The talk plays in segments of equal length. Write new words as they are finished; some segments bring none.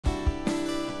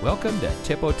Welcome to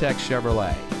Tipotex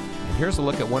Chevrolet, and here's a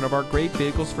look at one of our great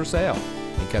vehicles for sale.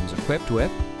 It comes equipped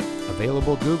with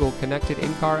available Google connected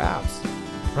in-car apps,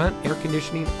 front air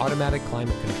conditioning automatic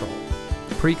climate control,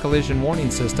 pre-collision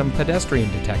warning system pedestrian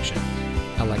detection,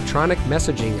 electronic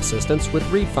messaging assistance with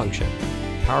read function,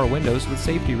 power windows with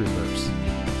safety reverse,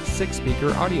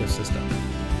 6-speaker audio system,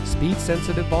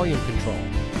 speed-sensitive volume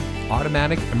control,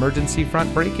 automatic emergency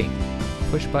front braking,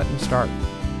 push-button start,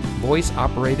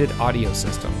 voice-operated audio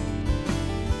system.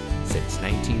 Since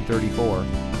 1934,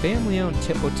 family-owned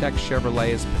Tipotex Chevrolet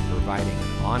has been providing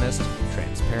an honest,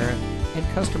 transparent, and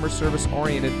customer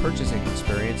service-oriented purchasing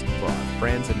experience for our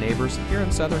friends and neighbors here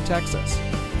in Southern Texas.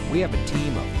 We have a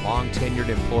team of long-tenured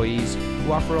employees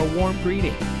who offer a warm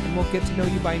greeting and will get to know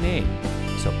you by name.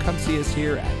 So come see us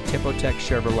here at Tipotex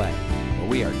Chevrolet, where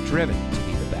we are driven to be